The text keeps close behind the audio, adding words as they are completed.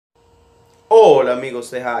Hola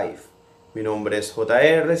amigos de Hive, mi nombre es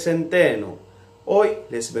JR Centeno. Hoy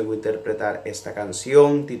les vengo a interpretar esta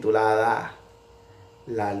canción titulada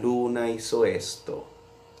La luna hizo esto.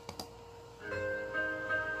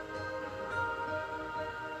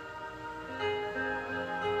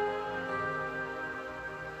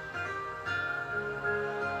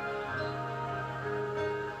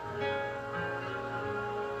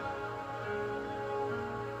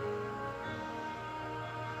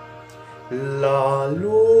 La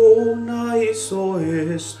luna hizo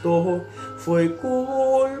esto, fue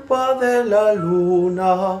culpa de la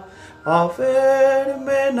luna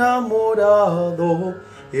haberme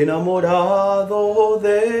enamorado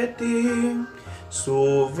de ti.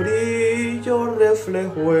 Su brillo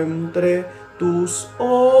reflejó entre tus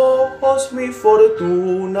ojos mi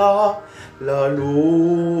fortuna, la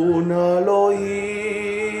luna lo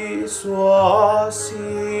hizo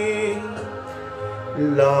así.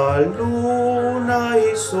 La luna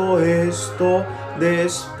hizo esto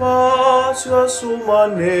despacio a su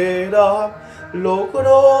manera,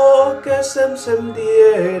 logró que se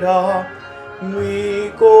encendiera mi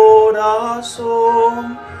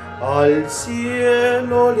corazón. Al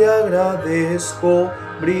cielo le agradezco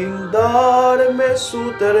brindarme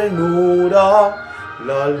su ternura,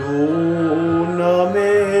 la luna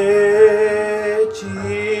me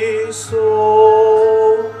hechizó.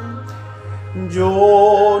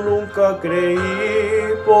 Yo nunca creí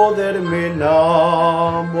poderme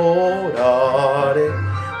enamorar.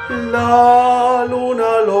 La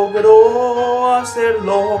luna logró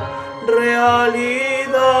hacerlo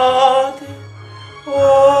realidad.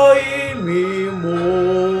 Hoy mi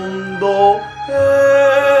mundo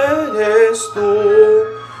eres tú.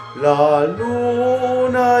 La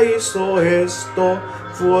luna hizo esto,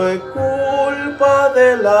 fue culpa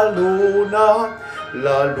de la luna.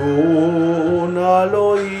 La luna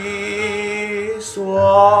lo hizo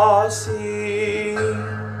así.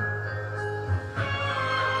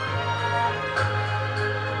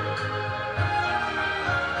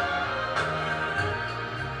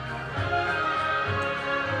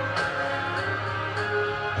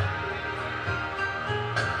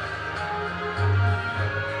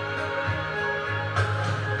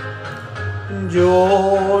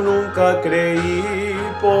 Yo nunca creí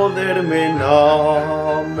poderme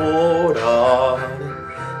enamorar.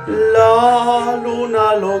 La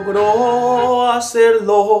luna logró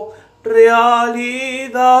hacerlo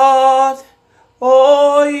realidad.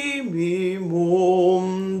 Hoy mi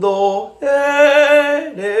mundo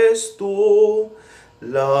eres tú.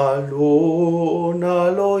 La luna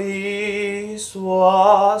lo hizo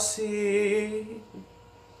así.